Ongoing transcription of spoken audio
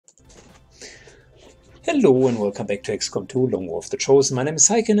Hello and welcome back to XCOM2 Long War of the Chosen. My name is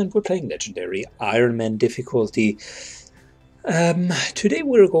Syken and we're playing Legendary Ironman difficulty. Today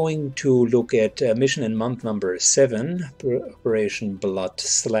we're going to look at mission in month number 7, Operation Blood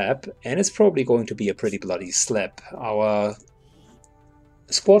Slap, and it's probably going to be a pretty bloody slap. Our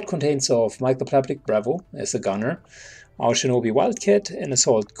squad contains of Michael Plaplik Bravo as a gunner, our Shinobi Wildcat, an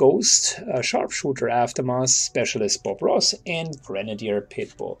Assault Ghost, a Sharpshooter Aftermath, Specialist Bob Ross, and Grenadier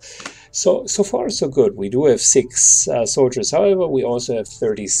Pitbull. So far so good. We do have 6 soldiers, however we also have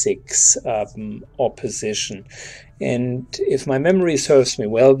 36 opposition. And if my memory serves me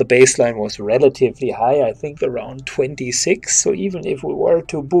well, the baseline was relatively high, I think around 26, so even if we were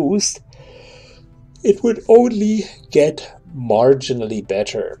to boost, it would only get marginally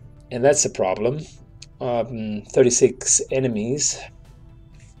better. And that's a problem. 36 enemies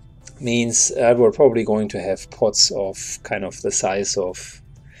means we're probably going to have pots of kind of the size of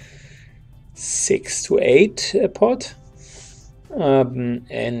 6 to 8 a pot,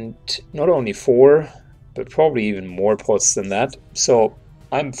 and not only 4 but probably even more pots than that. So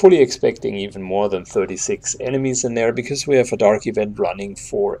I'm fully expecting even more than 36 enemies in there, because we have a dark event running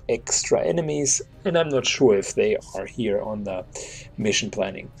for extra enemies, and I'm not sure if they are here on the mission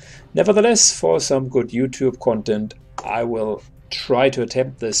planning. Nevertheless, for some good YouTube content, I will try to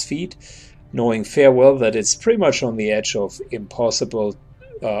attempt this feat, knowing fair well that it's pretty much on the edge of impossible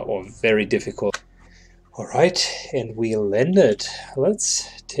or very difficult. Alright, and we landed.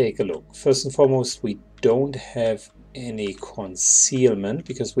 Let's take a look. First and foremost, we don't have any concealment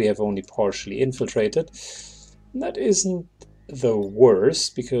because we have only partially infiltrated. That isn't the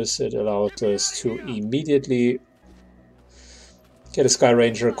worst, because it allows us to immediately get a Sky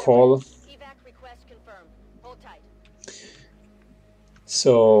Ranger call.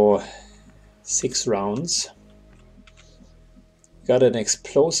 So 6 rounds. Got an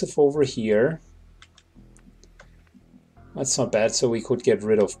explosive over here. That's not bad, so we could get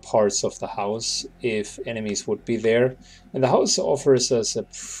rid of parts of the house if enemies would be there. And the house offers us a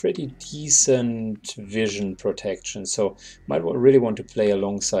pretty decent vision protection, so might really want to play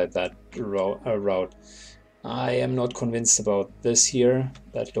alongside that route. I am not convinced about this here.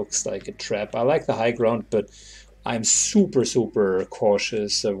 That looks like a trap. I like the high ground, but I'm super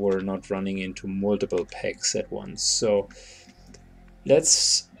cautious that we're not running into multiple packs at once. So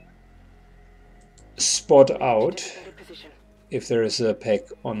let's spot out if there is a pack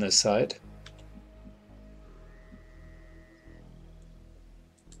on this side.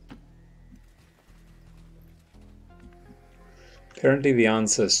 Apparently the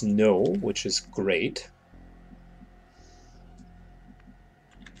answer is no, which is great.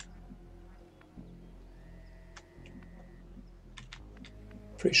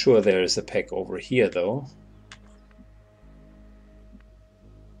 Pretty sure there is a pack over here though.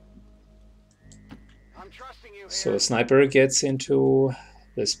 So a sniper gets into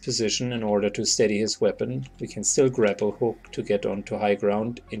this position in order to steady his weapon. We can still grapple hook to get onto high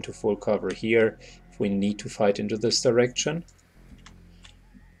ground, into full cover here if we need to fight into this direction.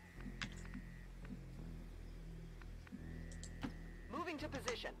 Moving to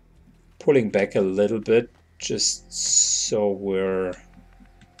position. Pulling back a little bit just so we're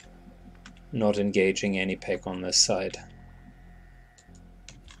not engaging any pack on this side.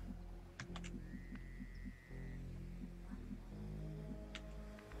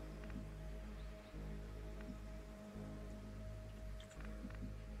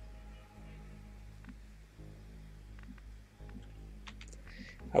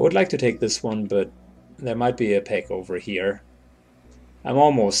 I would like to take this one, but there might be a pack over here. I'm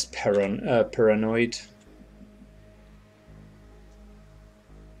almost paranoid.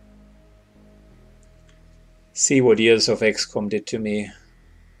 See what years of XCOM did to me.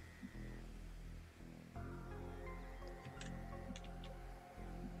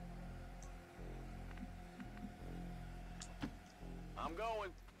 I'm going.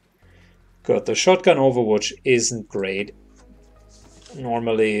 God, the shotgun Overwatch isn't great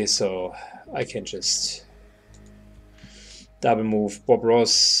normally, so I can just double move. Bob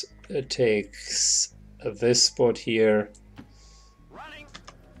Ross takes this spot here. Running.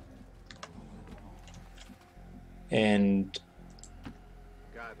 And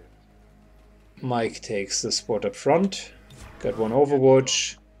Got it. Mike takes the spot up front. Got one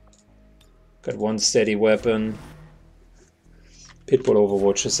Overwatch. Got one steady weapon. Pitbull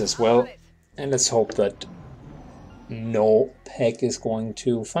Overwatches as well. And let's hope that no pack is going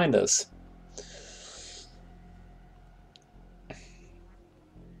to find us.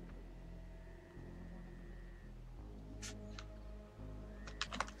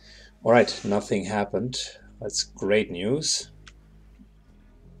 Alright, nothing happened. That's great news.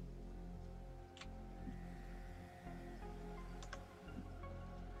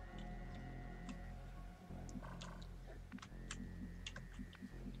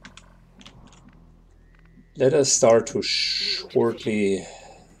 let us start to shortly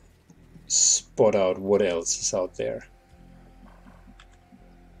spot out what else is out there.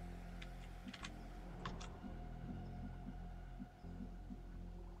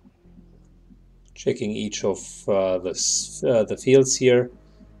 Checking each of the fields here,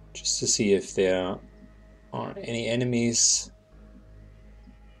 just to see if there are any enemies.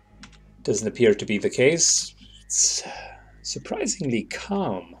 Doesn't appear to be the case. It's surprisingly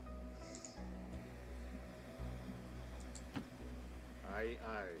calm. Aye,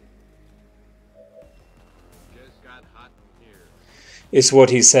 aye. Just got hot in here. Is what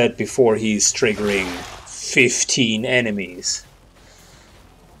he said before he's triggering 15 enemies.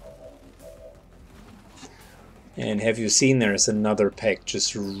 And have you seen there's another pack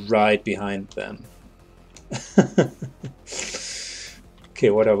just right behind them? Okay,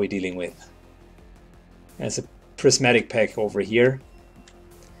 what are we dealing with? There's a prismatic pack over here.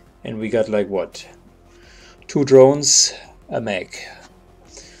 And we got like what? 2 drones, a mech.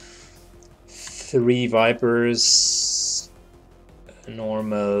 3 Vipers, a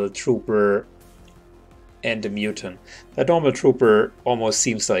normal trooper, and a mutant. That normal trooper almost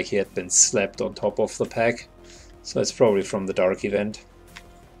seems like he had been slapped on top of the pack. So it's probably from the Dark event.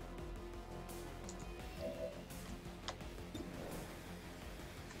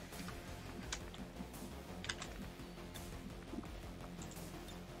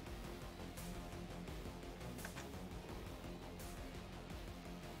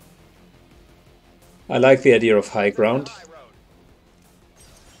 I like the idea of high ground.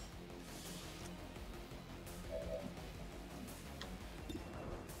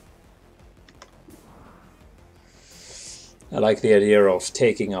 I like the idea of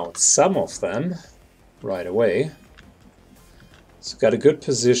taking out some of them right away. So got a good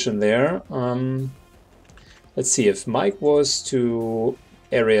position there. Let's see, if Mike was to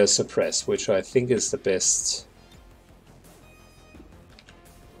area suppress, which I think is the best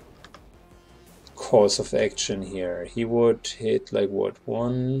course of action here, he would hit like what,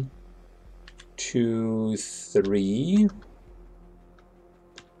 1, 2, 3.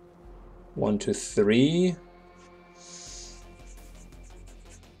 1, 2, 3.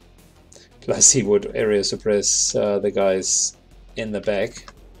 Plus he would area suppress the guys in the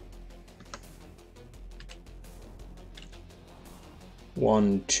back.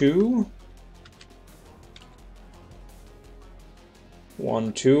 1, 2.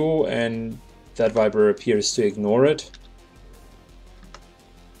 1, 2, and that Viper appears to ignore it.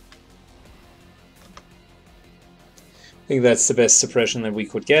 I think that's the best suppression that we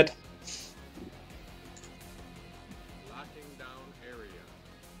could get.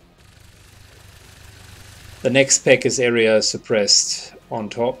 The next pack is area suppressed on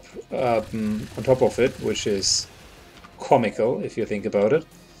top of it, which is comical if you think about it.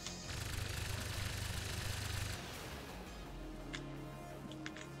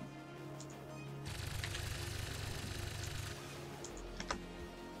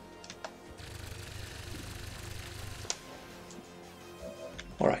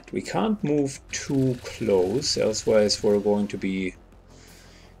 Alright, we can't move too close, elsewise we're going to be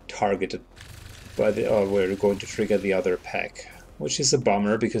targeted by we're going to trigger the other pack, which is a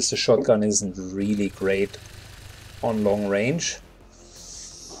bummer because the shotgun isn't really great on long range.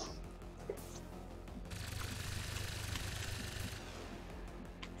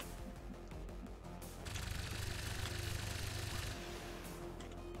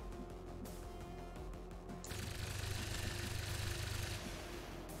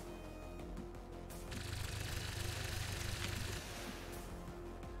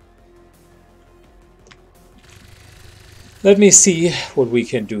 Let me see what we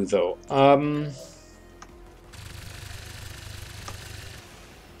can do though.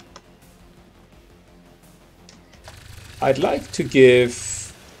 I'd like to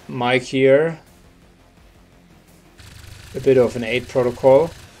give Mike here a bit of an aid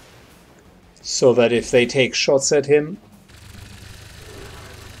protocol so that if they take shots at him,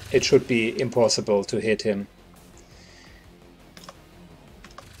 it should be impossible to hit him.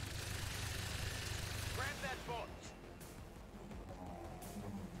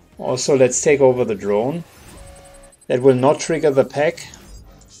 Also, let's take over the drone. That will not trigger the pack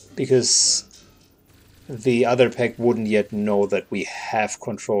because the other pack wouldn't yet know that we have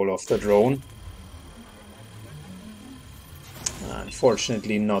control of the drone.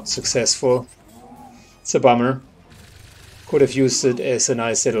 Unfortunately not successful. It's a bummer. Could have used it as a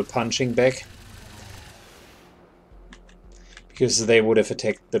nice little punching bag, because they would have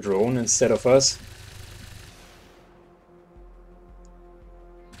attacked the drone instead of us.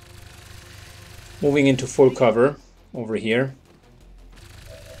 Moving into full cover over here.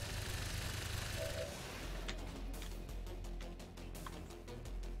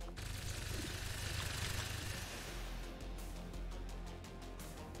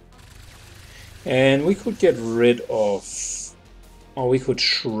 And we could get rid of... or we could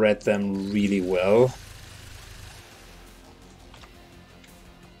shred them really well.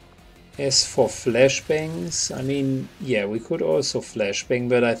 As for flashbangs, I mean, yeah, we could also flashbang,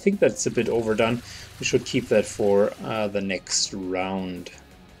 but I think that's a bit overdone. We should keep that for the next round.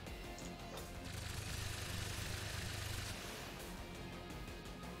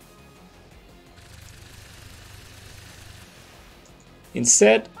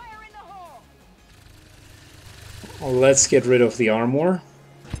 Instead, let's get rid of the armor.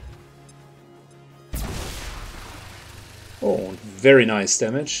 Oh, very nice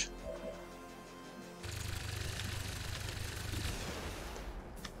damage.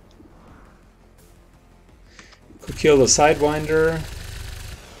 Could kill the Sidewinder.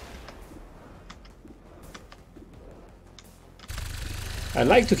 I'd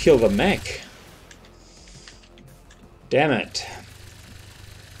like to kill the mech. Damn it.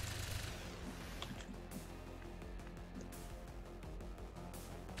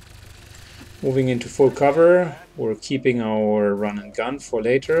 Moving into full cover. We're keeping our run and gun for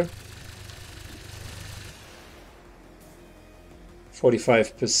later.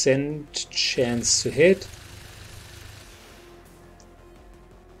 45% chance to hit.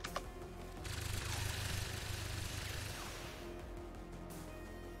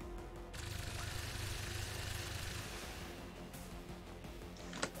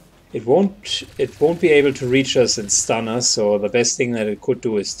 It won't be able to reach us and stun us, so the best thing that it could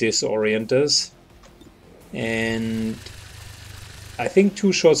do is disorient us. And I think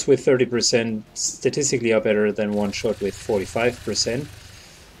 2 shots with 30% statistically are better than 1 shot with 45%.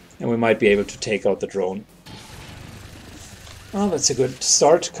 And we might be able to take out the drone. Oh, that's a good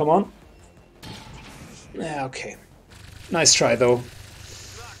start. Come on. Yeah, okay. Nice try, though.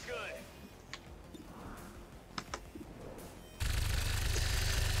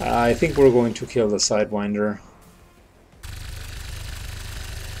 I think we're going to kill the Sidewinder.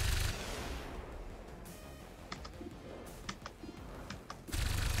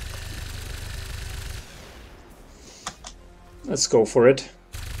 Let's go for it.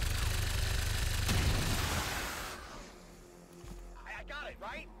 I got it,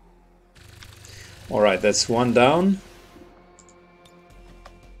 right? Alright, that's 1 down.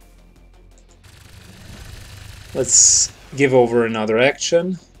 Let's give over another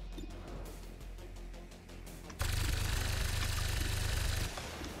action.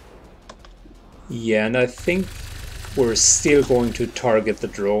 Yeah, and I think we're still going to target the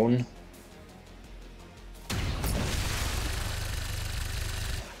drone.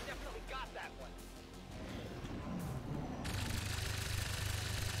 Definitely got that one.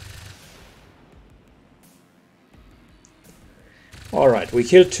 Alright, we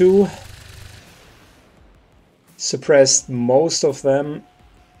killed 2. Suppressed most of them.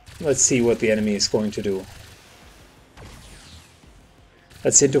 Let's see what the enemy is going to do.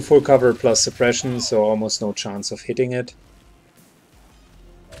 That's into full cover plus suppression, so almost no chance of hitting it.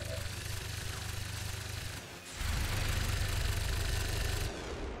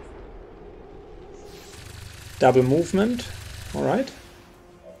 Double movement, alright.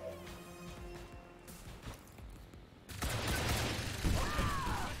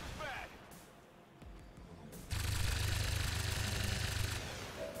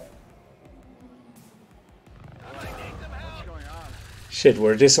 Shit,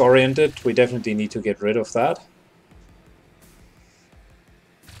 we're disoriented. We definitely need to get rid of that.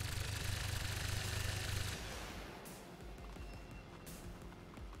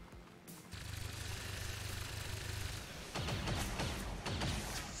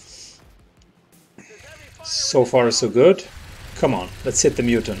 So far, so good. Come on, let's hit the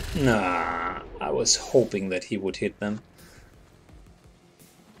mutant. Nah, I was hoping that he would hit them.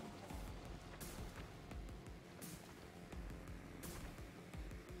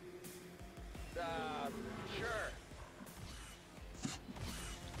 Sure.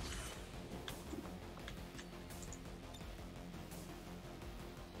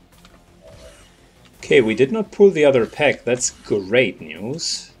 Okay, we did not pull the other pack. That's great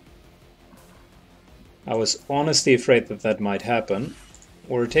news. I was honestly afraid that that might happen.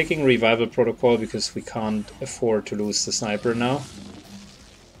 We're taking revival protocol because we can't afford to lose the sniper now.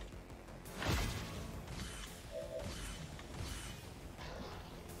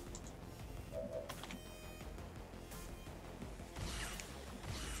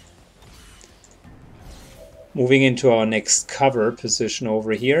 Moving into our next cover position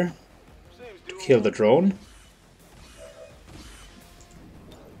over here to kill the drone.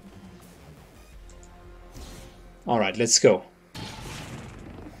 Alright, let's go.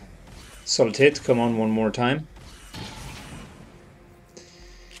 Solid hit, come on one more time.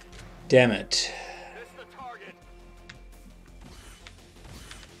 Damn it. Missed the target.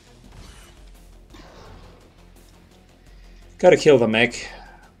 Gotta kill the mech.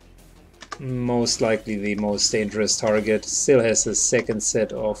 Most likely the most dangerous target. Still has a second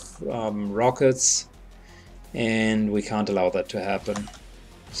set of rockets, and we can't allow that to happen.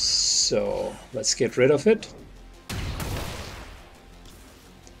 So let's get rid of it.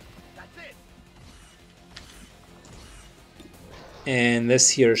 That's it. And this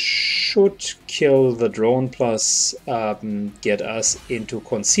here should kill the drone, plus get us into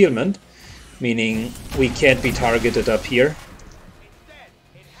concealment, meaning we can't be targeted up here. It's dead.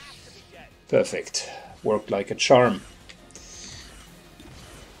 It has to be dead. Perfect. Worked like a charm.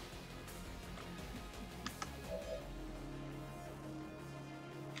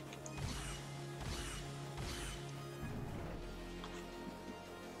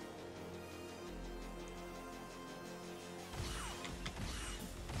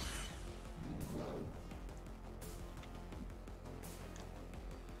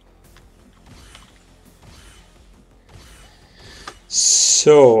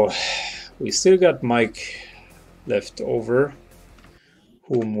 So, we still got Mike left over,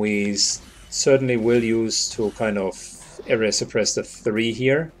 whom we certainly will use to kind of area suppress the 3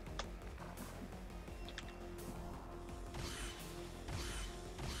 here.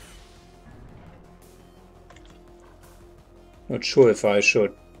 Not sure if I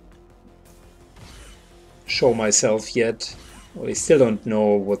should show myself yet. Well, we still don't know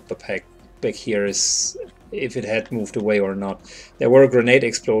what the pack back here is, if it had moved away or not. There were grenade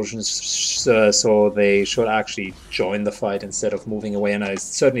explosions, so they should actually join the fight instead of moving away, and I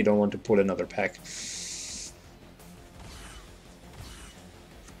certainly don't want to pull another pack.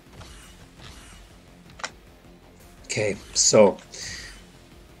 Okay, so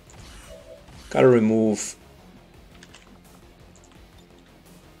gotta remove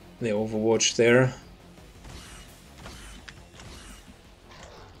the Overwatch there.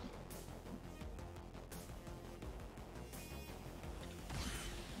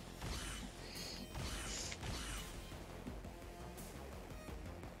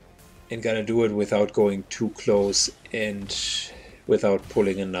 And gotta do it without going too close and without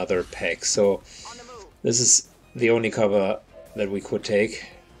pulling another pack. So this is the only cover that we could take.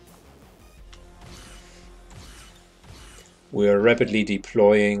 We are rapidly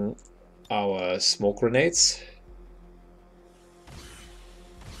deploying our smoke grenades,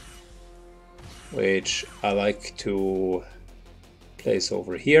 which I like to place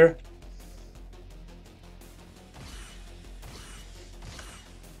over here.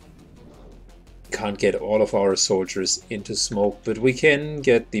 Can't get all of our soldiers into smoke, but we can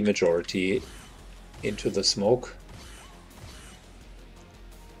get the majority into the smoke.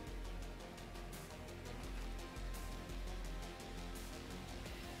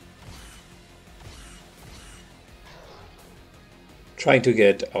 Trying to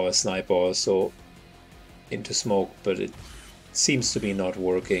get our sniper also into smoke, but it seems to be not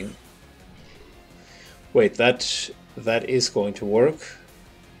working. Wait, that is going to work.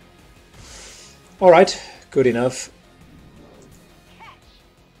 Alright, good enough.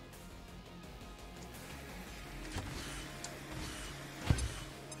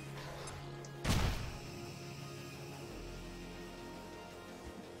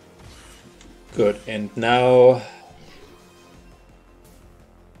 Good, and now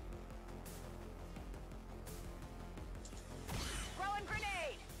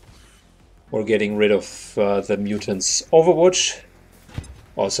we're getting rid of the mutant's Overwatch,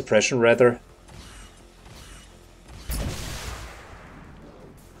 or suppression rather.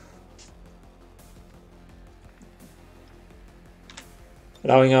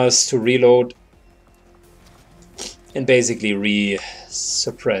 Allowing us to reload and basically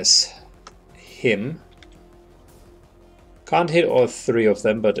re-suppress him. Can't hit all 3 of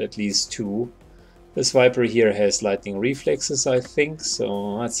them, but at least 2. This Viper here has lightning reflexes, I think,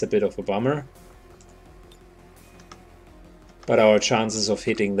 so that's a bit of a bummer. But our chances of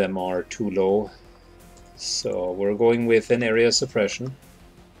hitting them are too low, so we're going with an area suppression.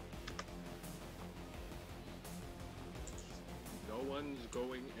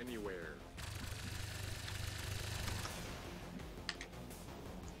 Going anywhere.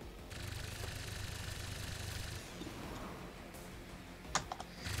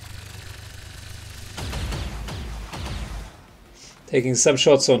 Taking some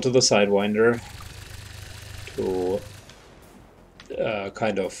shots onto the Sidewinder to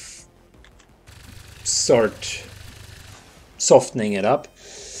kind of start softening it up.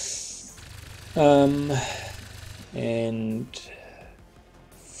 And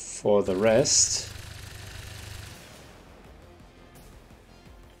for the rest,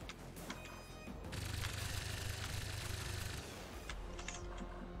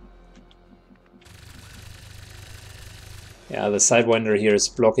 Yeah, the Sidewinder here is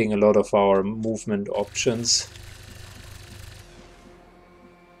blocking a lot of our movement options.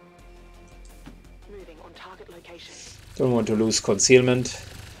 Moving on target location. Don't want to lose concealment.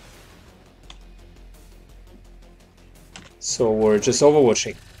 So we're just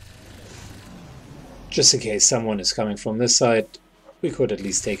overwatching. Just in case someone is coming from this side, we could at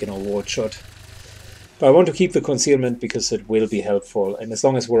least take an overwatch shot. But I want to keep the concealment because it will be helpful. And as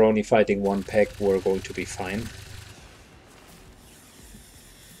long as we're only fighting one pack, we're going to be fine.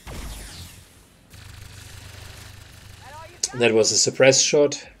 That was a suppress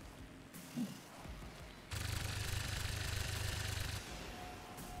shot.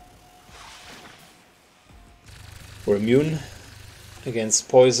 We're immune against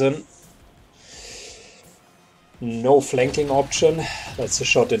poison. No flanking option. That's a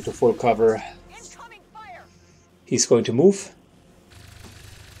shot into full cover. Incoming fire! He's going to move.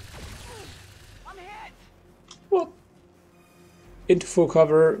 I'm hit! What? Into full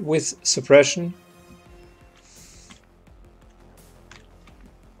cover with suppression.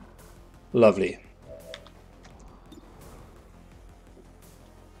 Lovely.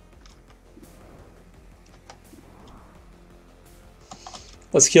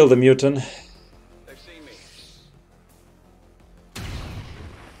 Let's kill the mutant. They've seen me.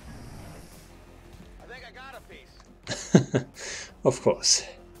 I think I got a piece. Of course.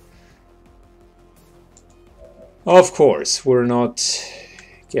 Of course, we're not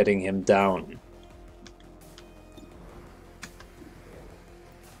getting him down.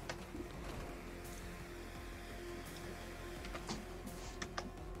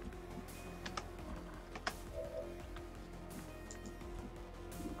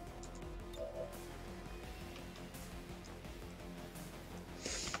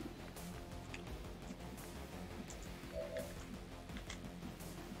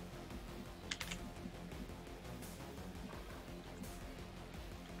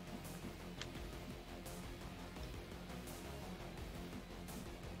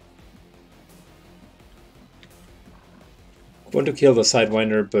 Want to kill the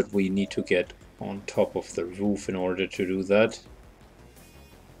Sidewinder, but we need to get on top of the roof in order to do that.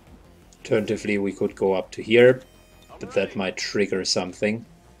 Alternatively, we could go up to here, but that might trigger something.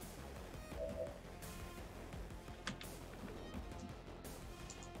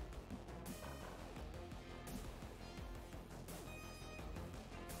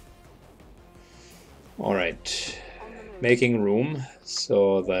 Alright, making room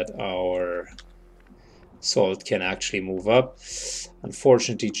so that our Salt can actually move up.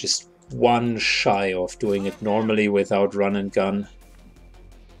 Unfortunately, just one shy of doing it normally without run and gun.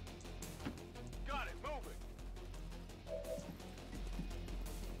 Got it, moving.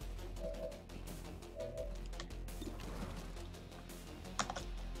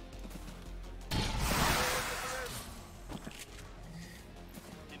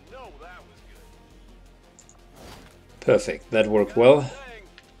 You know that was good. Perfect, that worked well. Thing.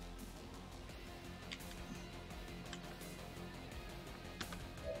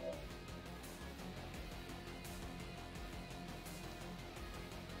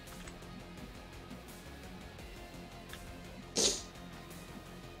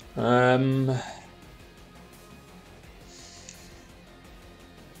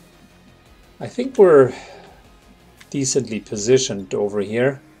 I think we're decently positioned over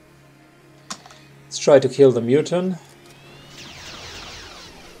here. Let's try to kill the mutant.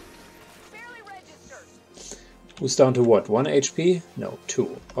 Barely registered. Who's down to what? 1 HP? No,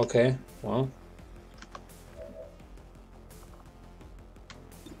 2. Okay, well.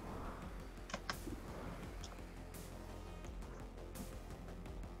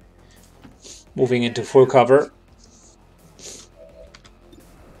 Moving into full cover.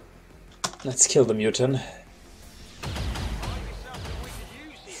 Let's kill the mutant.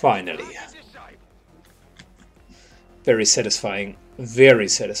 Finally. Very satisfying. Very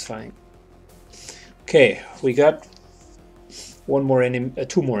satisfying. Okay, we got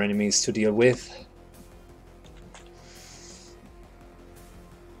two more enemies to deal with.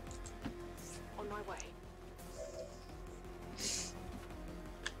 On my way.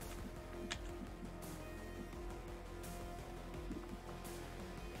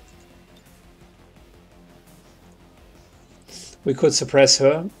 We could suppress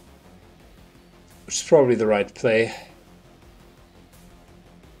her, which is probably the right play.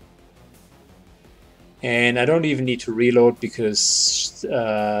 And I don't even need to reload because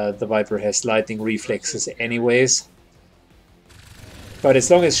the Viper has lightning reflexes anyways. But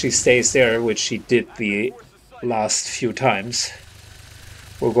as long as she stays there, which she did the last few times,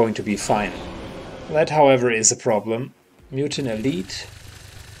 we're going to be fine. That, however, is a problem. Mutant Elite,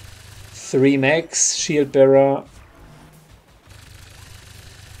 3 max, Shield Bearer,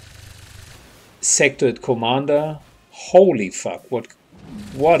 Sectoid Commander. Holy fuck,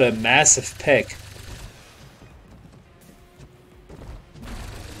 what a massive pack.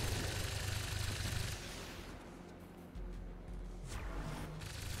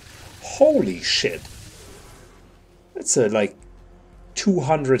 Holy shit. That's a like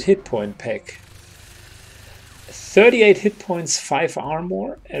 200 hit point pack. 38 hit points, 5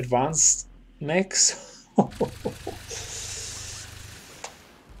 armor, advanced max.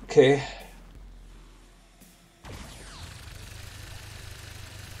 Okay. Is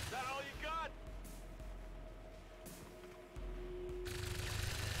that all you got?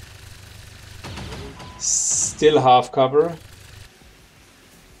 Still half cover.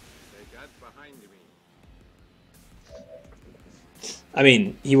 They got behind me. I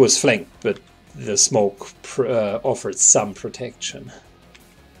mean, he was flanked, but the smoke offered some protection.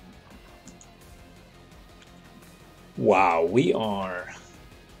 Wow, we are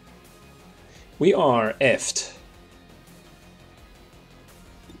effed.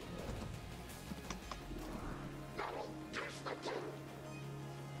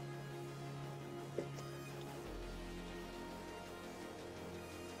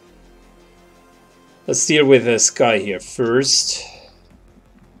 Let's deal with this guy here first.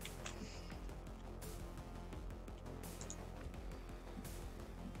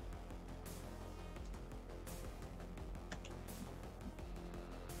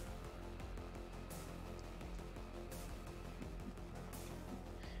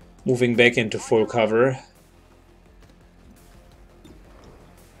 Moving back into full cover.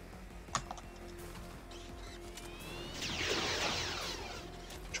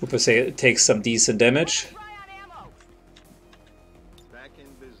 Trooper takes some decent damage. Back in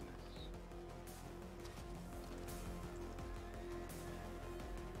business.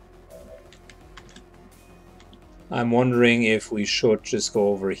 I'm wondering if we should just go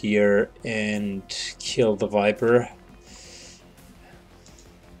over here and kill the Viper.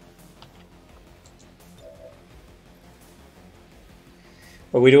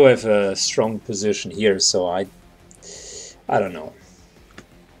 But we do have a strong position here, so I don't know.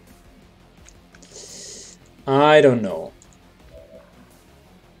 I don't know.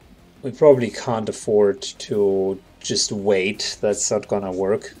 We probably can't afford to just wait. That's not gonna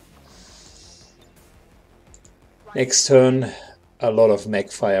work. Next turn, a lot of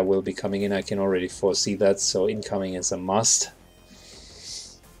mech fire will be coming in. I can already foresee that, so incoming is a must.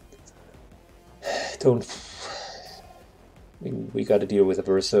 We gotta deal with a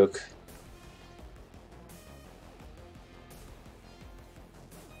Berserk.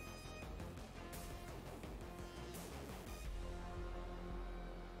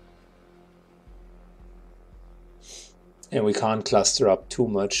 And we can't cluster up too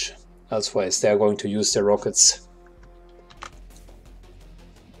much, otherwise they're going to use their rockets.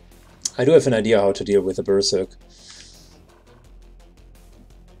 I do have an idea how to deal with a Berserk.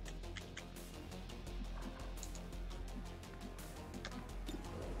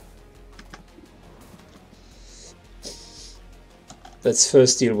 Let's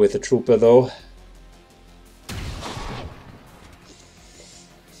first deal with the Trooper though.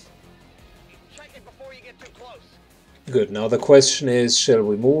 Check it before you get too close. Good, now the question is, shall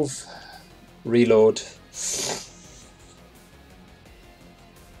we move? Reload?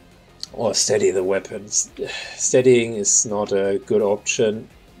 Or steady the weapons? Steadying is not a good option.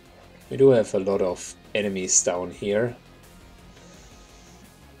 We do have a lot of enemies down here.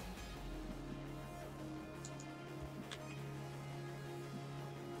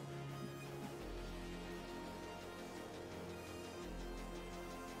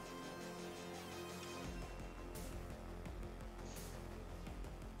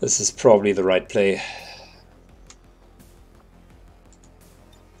 This is probably the right play.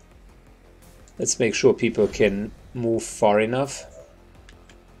 Let's make sure people can move far enough.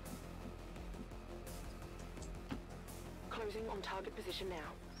 Closing on target position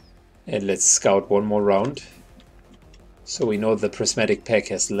now. And let's scout one more round. So we know the prismatic pack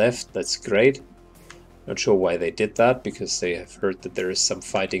has left. That's great. Not sure why they did that, because they have heard that there is some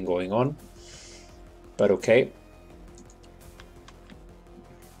fighting going on. But okay.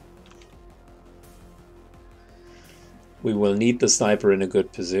 We will need the sniper in a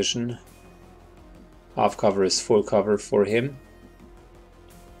good position. Half cover is full cover for him.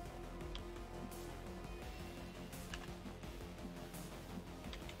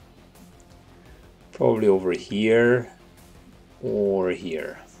 Probably over here or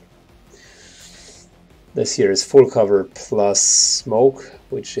here. This here is full cover plus smoke,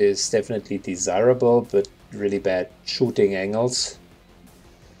 which is definitely desirable, but really bad shooting angles.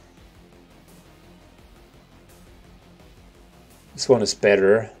 This one is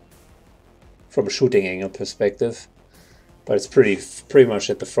better. from a shooting angle perspective. But it's pretty much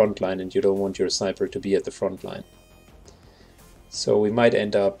at the front line, and you don't want your sniper to be at the front line. So we might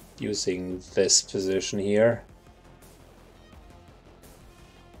end up using this position here.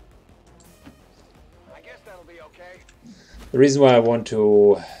 I guess that'll be okay. The reason why I want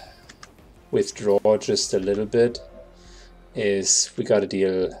to withdraw just a little bit is we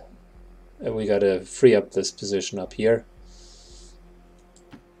gotta free up this position up here.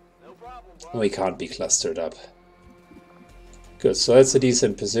 No problem, bro. We can't be clustered up. Good, so that's a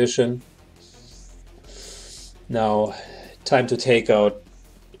decent position. Now, time to take out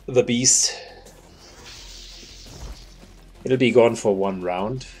the beast. It'll be gone for one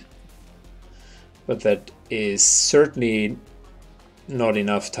round, but that is certainly not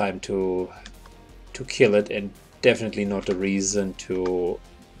enough time to kill it, and definitely not a reason to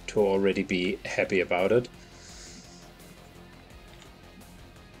already be happy about it.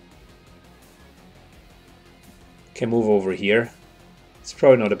 Can move over here. It's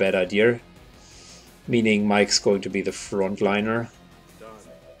probably not a bad idea, meaning Mike's going to be the frontliner.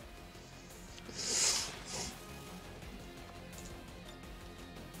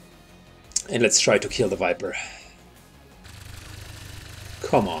 And let's try to kill the Viper.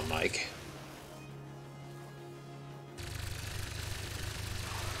 Come on, Mike.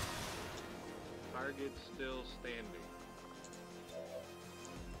 Target still standing.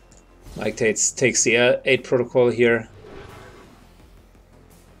 Mike takes the 8 protocol here.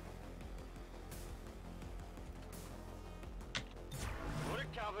 Put it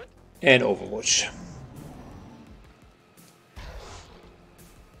covered. And Overwatch.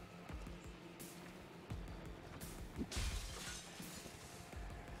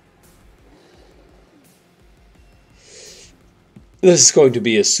 This is going to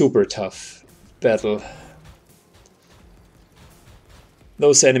be a super tough battle.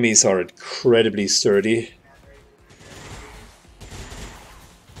 Those enemies are incredibly sturdy.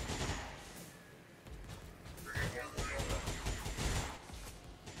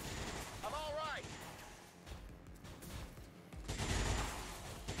 I'm all right.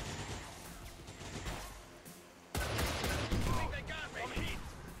 I think they got me. I'm hit.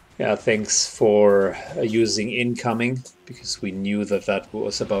 Yeah, thanks for using incoming, because we knew that that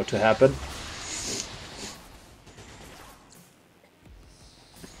was about to happen.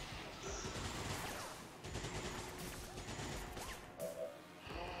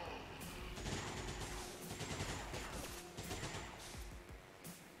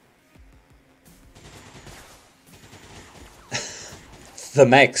 The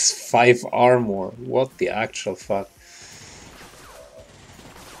max 5 armor. What the actual fuck?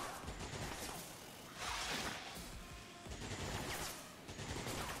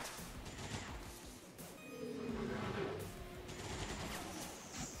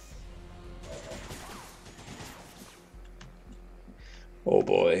 Oh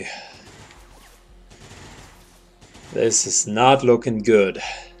boy. This is not looking good.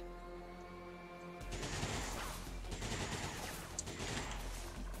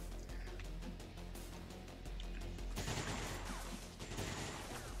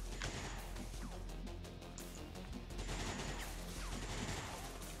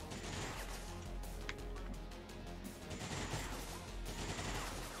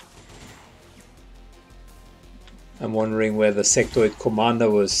 I'm wondering where the sectoid commander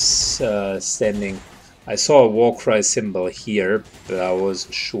was standing. I saw a Warcry symbol here, but I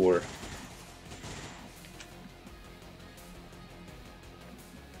wasn't sure.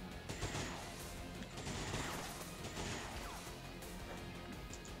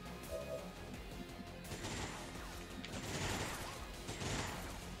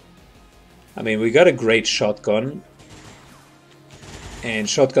 I mean, we got a great shotgun. And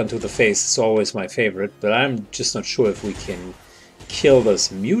shotgun to the face is always my favorite, but I'm just not sure if we can kill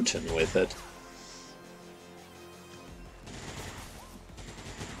this mutant with it.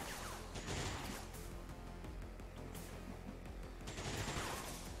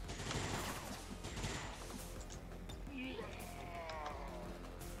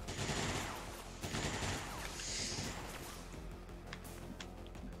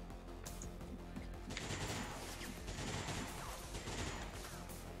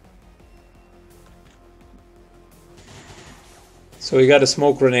 So we got a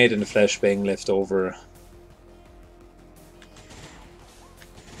smoke grenade and a flashbang left over.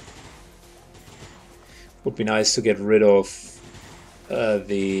 Would be nice to get rid of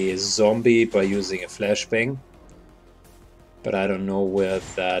the zombie by using a flashbang, but I don't know where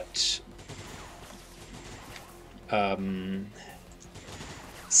that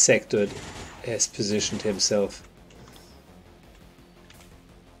sector has positioned himself.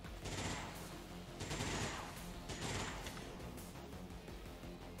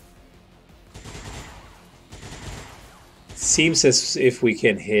 seems as if we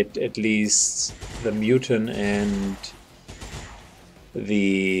can hit at least the mutant and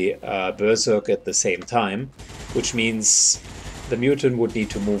the berserk at the same time, which means the mutant would need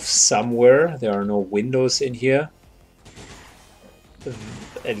to move somewhere. There are no windows in here.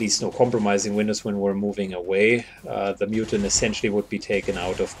 At least no compromising windows when we're moving away. The mutant essentially would be taken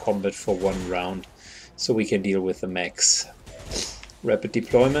out of combat for 1 round, so we can deal with the mechs. Rapid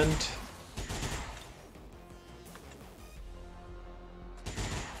deployment.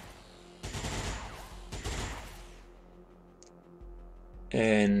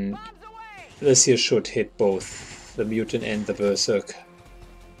 And this here should hit both the mutant and the berserk.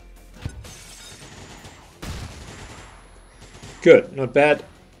 Good, not bad.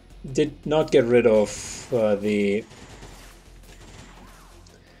 Did not get rid of the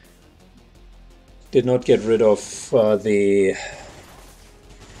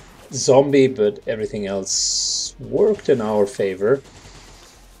zombie, but everything else worked in our favor.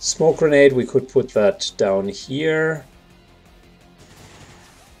 Smoke grenade, we could put that down here.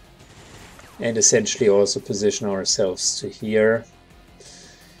 And essentially also position ourselves to here.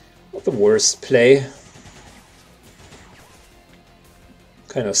 Not the worst play.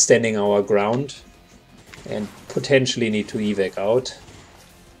 Kind of standing our ground. And potentially need to evac out.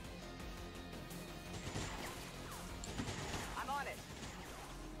 I'm on it.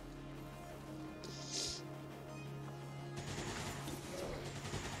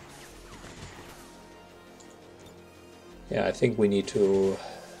 Yeah, I think we need to...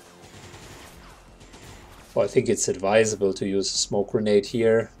 Well, I think it's advisable to use a smoke grenade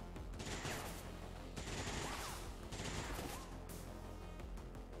here.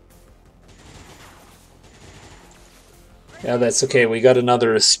 Yeah, that's okay. We got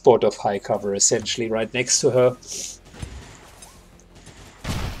another spot of high cover essentially right next to her.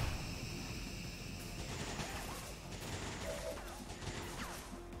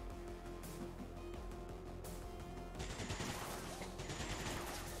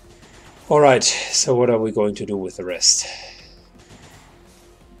 Alright, so what are we going to do with the rest?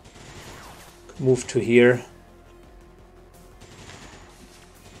 Move to here.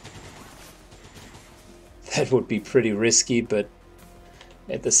 That would be pretty risky, but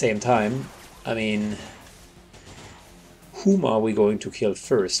at the same time, I mean, whom are we going to kill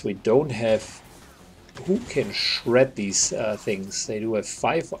first? We don't have... Who can shred these things? They do have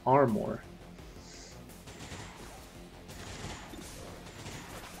 5 armor.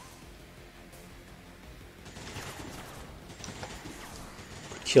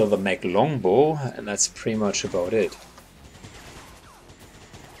 Kill the mech longbow, and that's pretty much about it.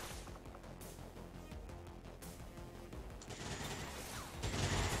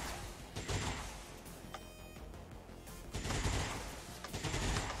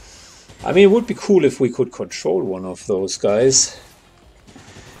 I mean, it would be cool if we could control one of those guys.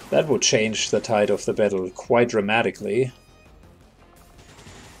 That would change the tide of the battle quite dramatically.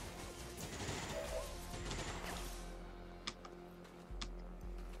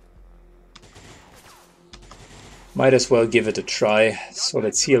 Might as well give it a try. So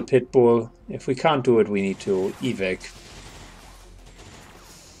let's heal Pitbull. If we can't do it, we need to evac.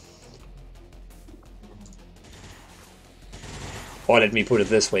 Or let me put it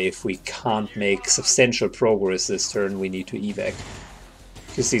this way, if we can't make substantial progress this turn, we need to evac.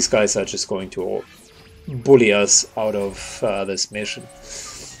 Because these guys are just going to bully us out of this mission.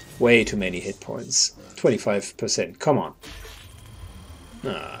 Way too many hit points. 25%, come on.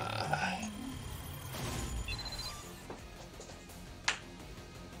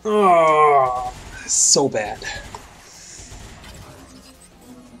 Oh, so bad.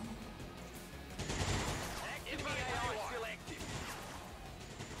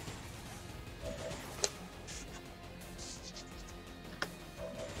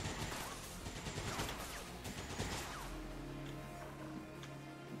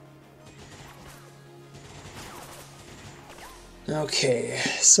 Okay,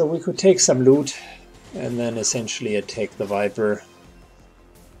 so we could take some loot and then essentially attack the Viper.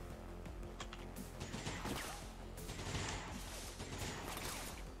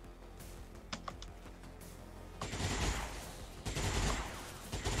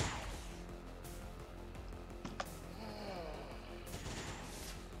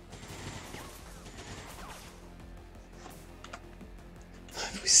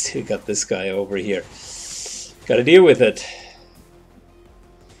 We still got this guy over here. Gotta deal with it.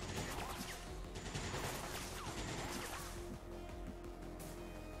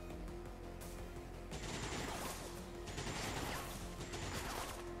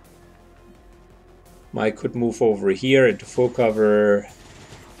 Mike could move over here into full cover.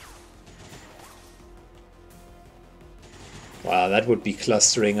 that would be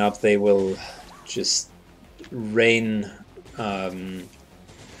clustering up. They will just rain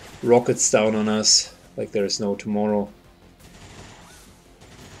rockets down on us like there's no tomorrow.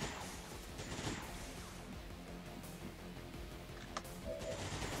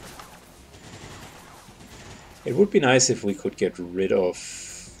 It would be nice if we could get rid of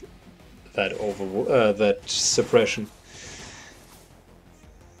that that suppression.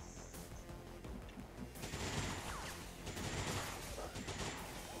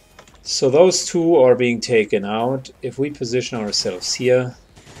 So those two are being taken out. If we position ourselves here,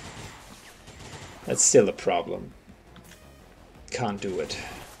 that's still a problem. Can't do it.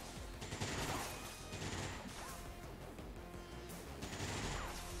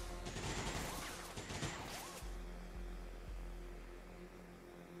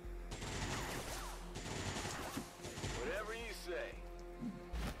 Whatever you say.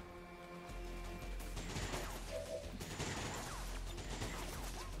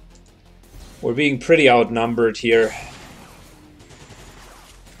 We're being pretty outnumbered here.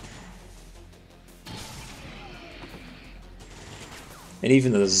 And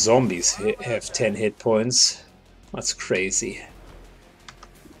even the zombies have 10 hit points. That's crazy.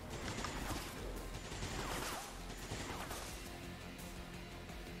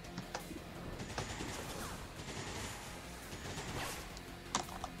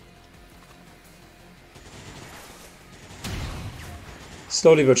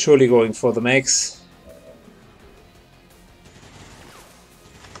 Slowly but surely going for the max.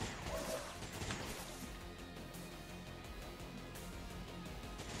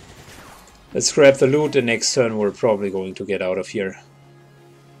 Let's grab the loot, and next turn we're probably going to get out of here.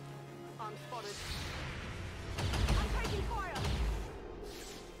 I'm spotted. I'm taking fire.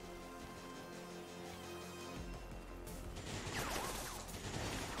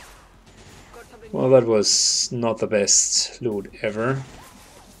 Got something. Well, that was not the best loot ever.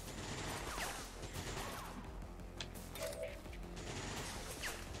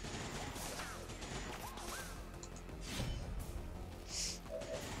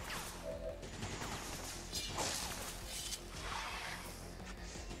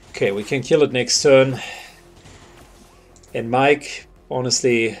 Okay, we can kill it next turn. And Mike,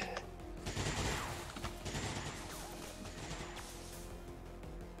 honestly,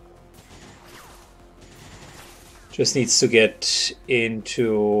 just needs to get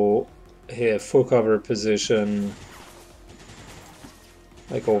into a full cover position,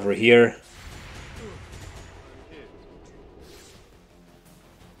 like over here.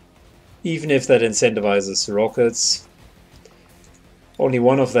 Even if that incentivizes rockets. Only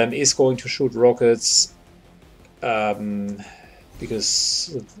one of them is going to shoot rockets,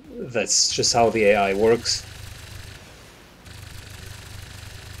 because that's just how the AI works.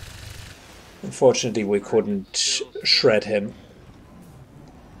 Unfortunately, we couldn't shred him.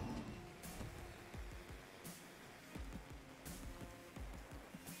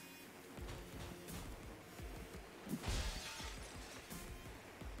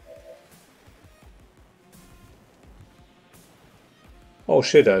 Oh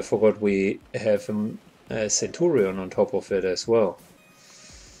shit, I forgot we have a Centurion on top of it as well.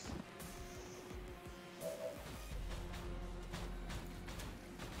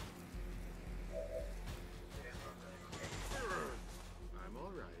 I'm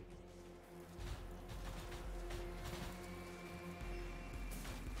all right.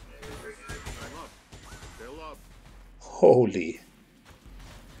 I'm up. Still up. Holy.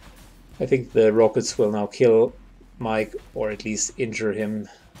 I think the rockets will now kill Mike, or at least injure him.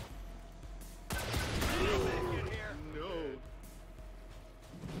 No.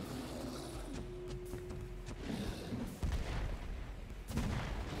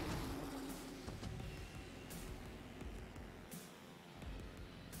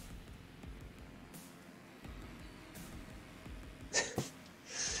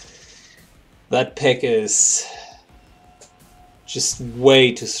 That pack is just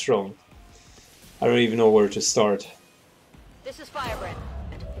way too strong. I don't even know where to start. This is Firebrand.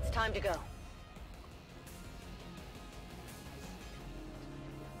 It's time to go.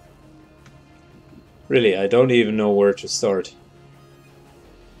 Really, I don't even know where to start.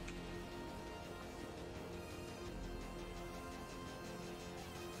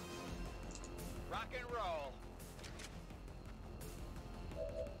 Rock and roll.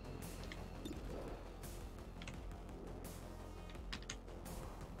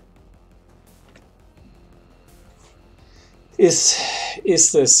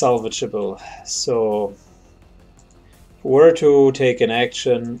 Is this salvageable? So, if we were to take an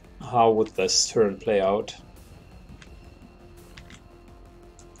action, how would this turn play out?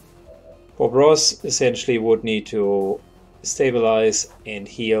 Bob Ross essentially would need to stabilize and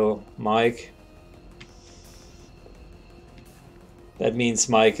heal Mike. That means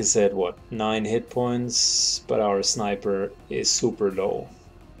Mike is at what, 9 hit points, but our sniper is super low.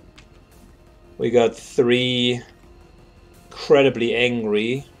 We got 3 incredibly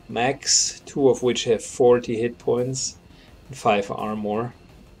angry mechs, 2 of which have 40 hit points and 5 armor.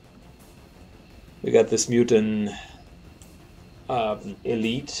 We got this mutant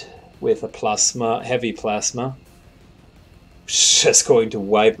elite with a plasma, heavy plasma, just going to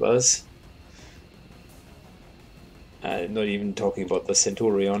wipe us. I'm not even talking about the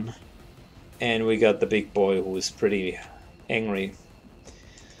Centurion. And we got the big boy who is pretty angry.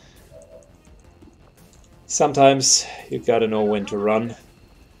 Sometimes you gotta know when to run,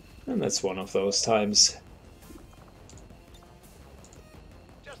 and that's one of those times.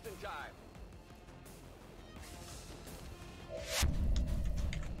 Just in time.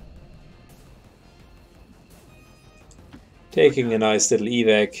 Taking a nice little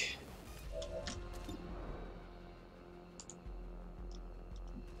evac.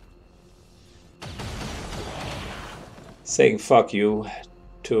 Saying fuck you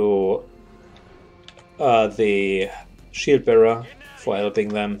to the shield bearer for helping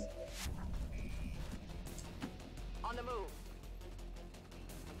them. On the move.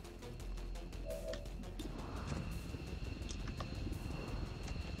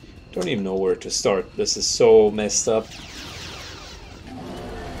 Don't even know where to start. This is so messed up.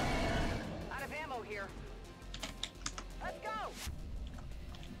 Out of ammo here. Let's go.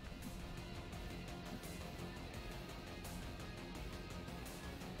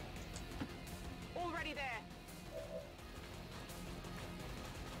 Already there.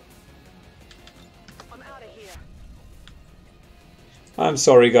 I'm out of here. I'm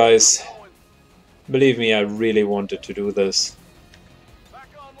sorry, guys. Going. Believe me, I really wanted to do this. Back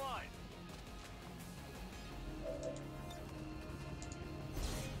online.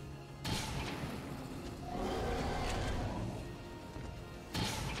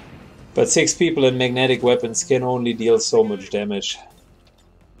 But 6 people in magnetic weapons can only deal so much damage.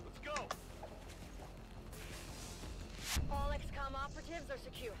 Let's go. All XCOM operatives are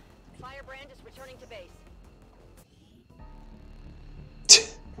secure. Firebrand is returning to base.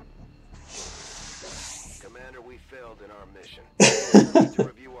 Commander, we failed in our mission. We need to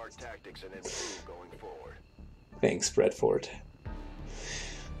review our tactics and improve going forward. Thanks, Bradford.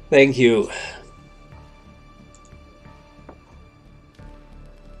 Thank you.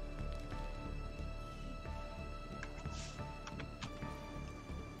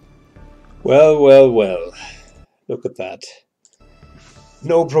 Well, well, well. Look at that.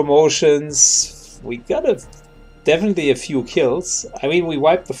 No promotions. We got definitely a few kills. I mean, we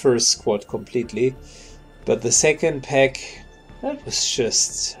wiped the first squad completely. But the second pack, that was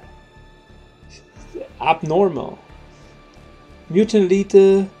just abnormal. Mutant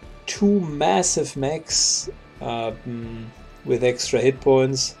Elite, 2 massive mechs with extra hit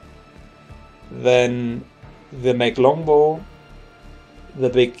points. Then the mech Longbow, the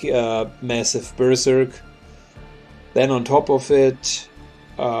big massive Berserk. Then on top of it,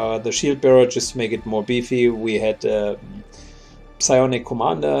 the Shield Bearer, just to make it more beefy, we had Psionic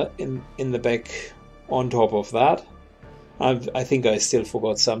Commander in the back on top of that. I think I still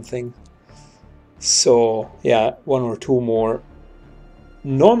forgot something. So yeah, 1 or 2 more.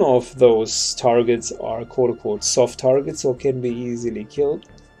 None of those targets are quote-unquote soft targets or can be easily killed.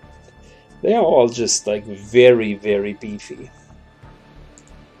 They are all just like very, very beefy.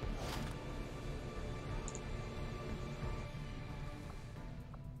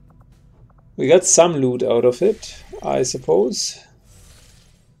 We got some loot out of it, I suppose.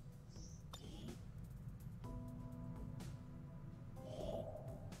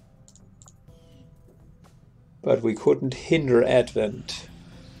 But we couldn't hinder Advent.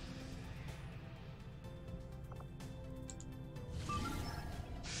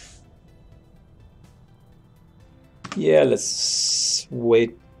 Yeah, let's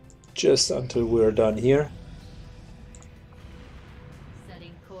wait just until we're done here.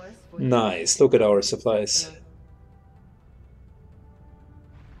 Setting course for Nice, look at our supplies.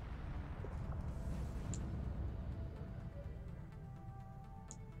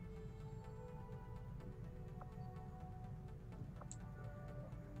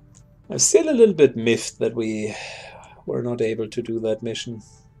 I'm still a little bit miffed that we were not able to do that mission.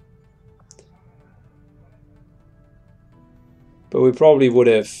 But we probably would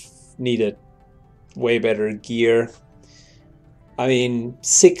have needed way better gear. I mean,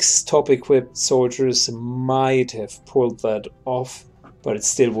 6 top-equipped soldiers might have pulled that off, but it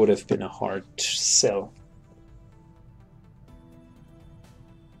still would have been a hard sell.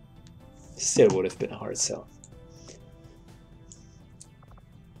 Still would have been a hard sell.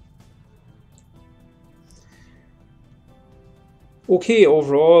 Okay,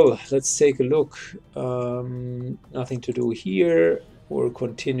 overall, let's take a look. Nothing to do here. We're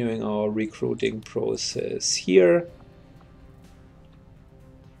continuing our recruiting process here.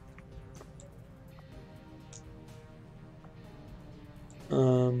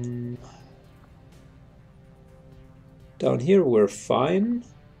 Down here we're fine.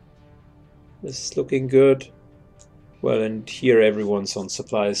 This is looking good. Well, and here everyone's on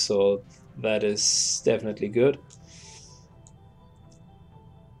supplies, so that is definitely good.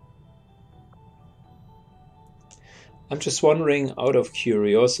 I'm just wondering, out of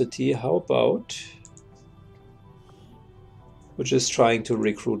curiosity, how about we're just trying to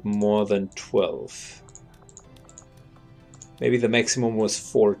recruit more than 12? Maybe the maximum was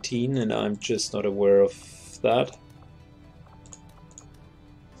 14 and I'm just not aware of that.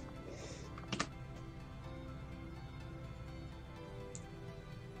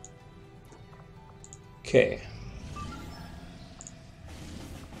 Okay.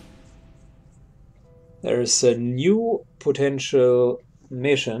 There's a new potential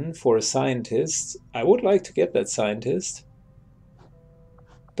mission for a scientist. I would like to get that scientist,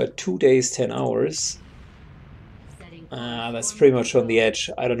 but 2 days, 10 hours. That's pretty much on the edge.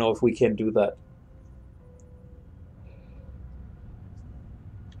 I don't know if we can do that.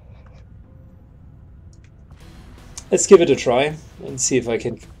 Let's give it a try and see if I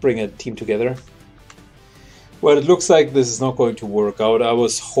can bring a team together. Well, it looks like this is not going to work out. I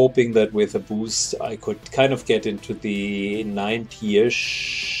was hoping that with a boost I could kind of get into the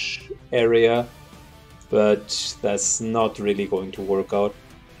 90-ish area, but that's not really going to work out.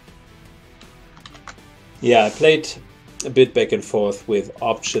 Yeah, I played a bit back and forth with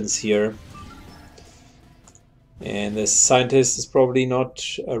options here. And the scientist is probably not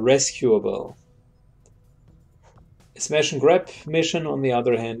rescuable. Smash and grab mission, on the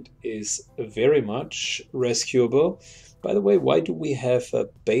other hand, is very much rescuable. By the way, why do we have a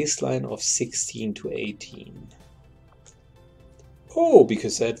baseline of 16 to 18? Oh,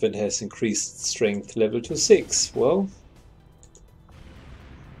 because Advent has increased strength level to 6. Well,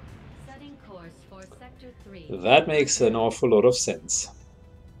 Setting course for Sector 3. That makes an awful lot of sense.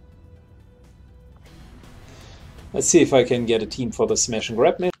 Let's see if I can get a team for the smash and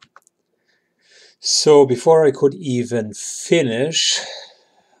grab mission. So before I could even finish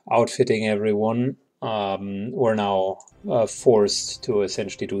outfitting everyone, we're now forced to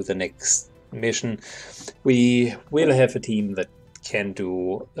essentially do the next mission. We will have a team that can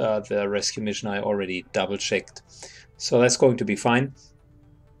do the rescue mission. I already double checked, so that's going to be fine.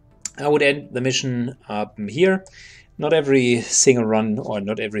 I would end the mission here. Not every single run or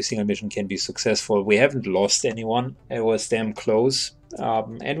not every single mission can be successful. We haven't lost anyone. It was damn close.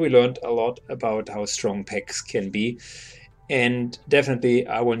 And we learned a lot about how strong packs can be. And definitely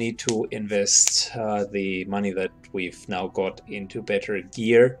I will need to invest the money that we've now got into better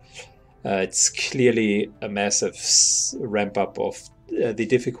gear. It's clearly a massive ramp up of the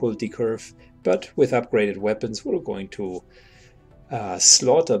difficulty curve. But with upgraded weapons, we're going to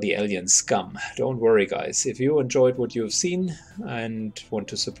slaughter the alien scum. Don't worry, guys. If you enjoyed what you've seen and want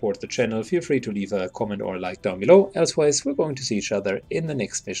to support the channel, feel free to leave a comment or a like down below. Elsewise, we're going to see each other in the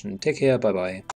next mission. Take care, bye bye.